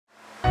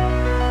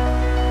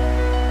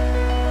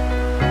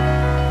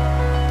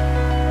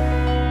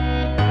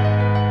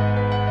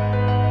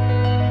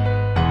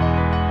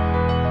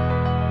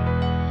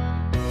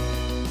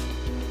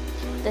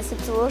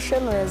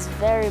situation was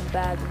very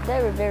bad,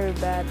 very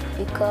bad,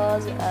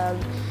 because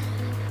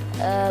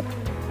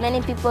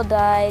many people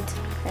died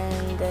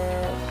and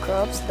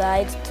crops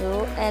died too,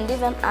 and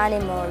even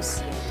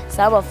animals.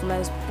 Some of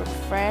my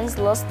friends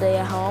lost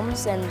their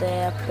homes and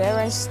their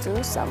parents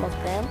too, some of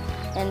them,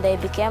 and they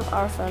became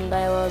orphaned.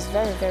 I was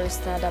very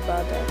sad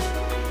about that.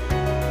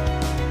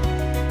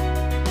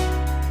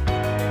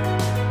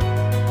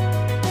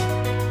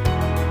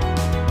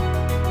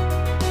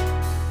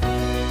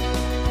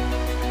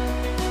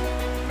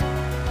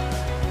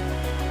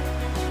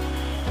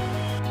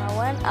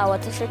 Our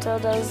teacher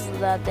told us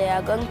that there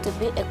are going to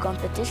be a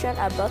competition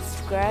about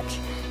Scratch.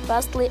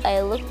 Firstly,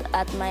 I looked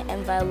at my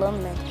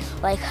environment,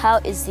 like how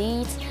is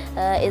it,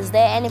 is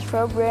there any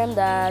problem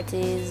that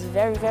is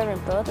very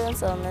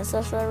important or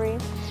necessary,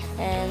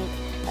 and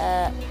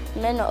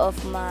many of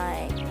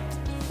my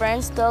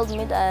friends told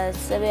me that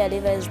Sebeya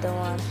River is the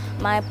one.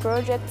 My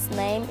project's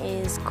name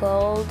is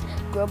called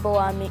Global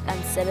Warming and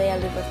Sebeya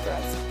River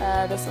Floods.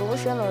 The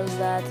solution was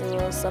that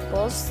it was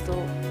supposed to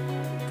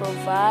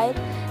provide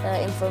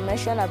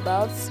information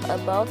about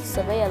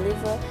Sebeya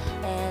River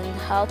and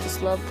how to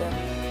slow them,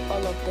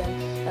 all of them,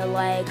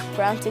 like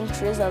planting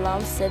trees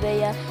around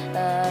Sebeya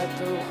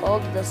to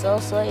hold the soil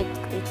so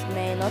it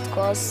may not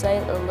cause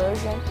soil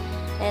erosion,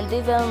 and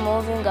even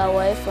moving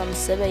away from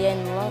Sebeya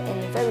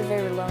in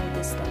very long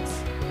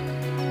distance.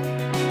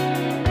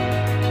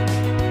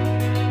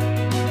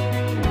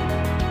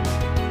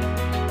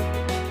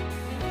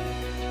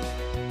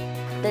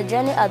 The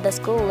journey at the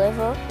school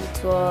level,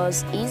 it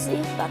was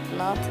easy, but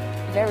not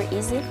very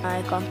easy.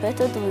 I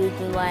competed with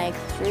like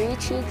 3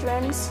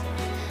 children,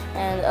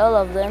 and all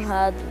of them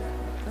had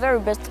very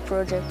best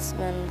projects,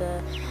 and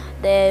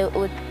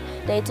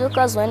they took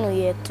us when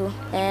we were 2.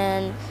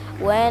 And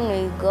when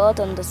we got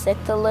on the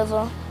sector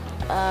level,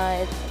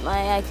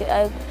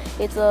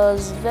 it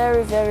was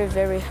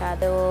very hard.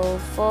 There were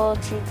 4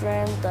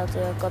 children that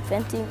we were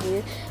competing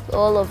with,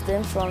 all of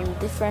them from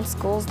different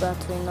schools that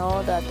we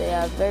know that they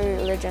are very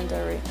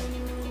legendary.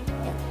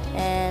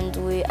 And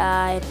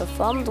I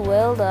performed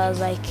well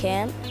as I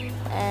can,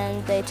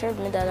 and they told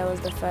me that I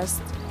was the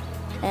first.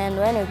 And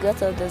when we got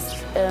to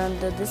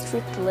the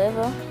district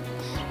level,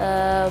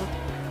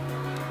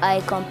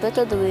 I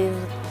competed with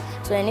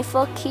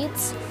 24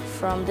 kids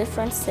from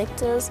different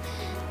sectors.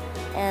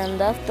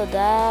 And after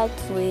that,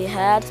 we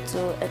had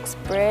to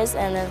express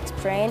and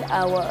explain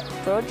our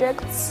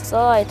projects.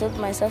 So I told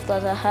myself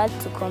that I had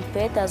to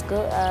compete as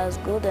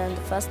good and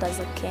fast as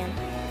I can.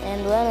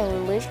 And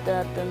when we reached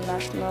at the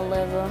national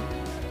level,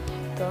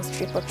 it was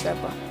triple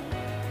trouble.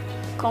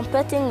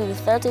 Competing with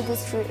 30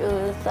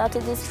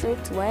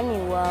 districts when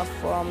you are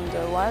from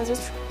the one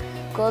district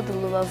called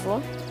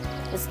Lubavu,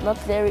 it's not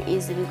very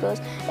easy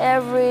because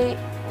every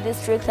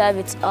district has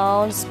its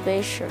own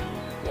special.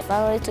 I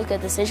finally took a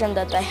decision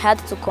that I had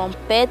to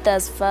compete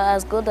as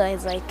good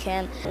as I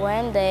can.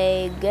 When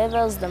they gave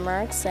us the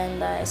marks,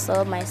 and I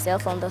saw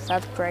myself on the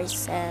 3rd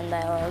place, and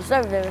I was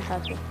very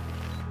happy.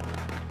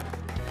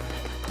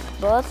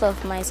 Both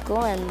of my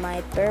school and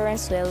my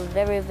parents were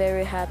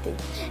very happy.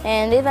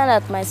 And even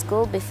at my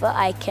school, before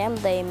I came,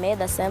 they made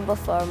a symbol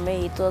for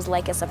me. It was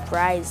like a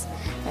surprise.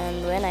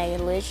 And when I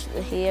reached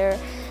here,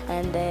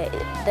 and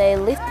they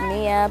lifted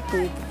me up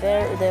with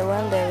they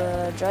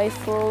were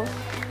joyful.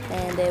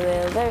 And they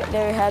were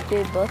very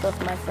happy, both of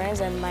my friends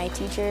and my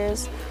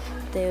teachers.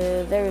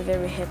 They were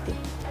very happy.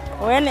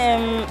 When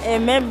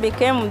Aime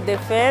became the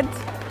third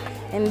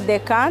in the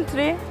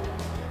country,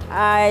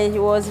 I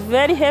was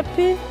very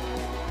happy.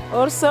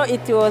 Also,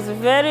 it was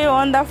very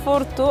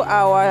wonderful to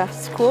our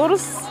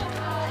schools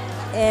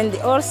and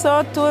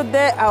also to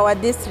our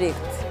district.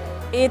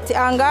 It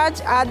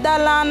engaged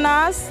other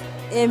learners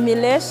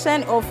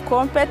emulation of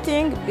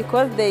competing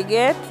because they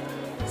get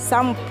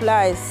some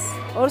prize.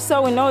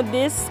 Also, we know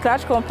this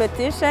Scratch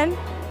competition,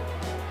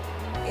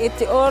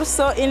 it's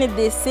also in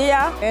this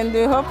year, and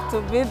we hope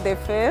to be the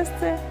first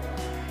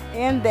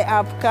in the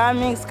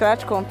upcoming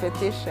Scratch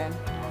competition.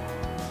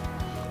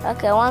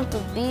 Okay, I want to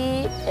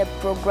be a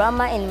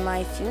programmer in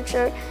my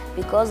future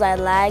because I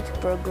like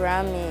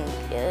programming.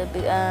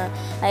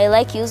 I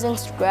like using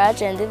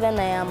Scratch, and even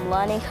I am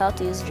learning how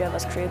to use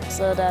JavaScript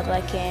so that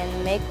I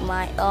can make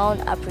my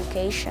own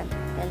application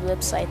and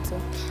website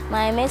too.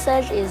 My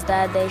message is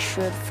that they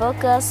should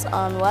focus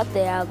on what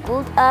they are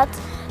good at,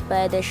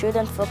 but they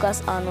shouldn't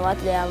focus on what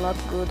they are not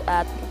good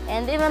at.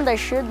 And even they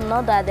should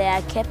know that they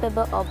are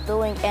capable of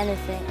doing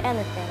anything.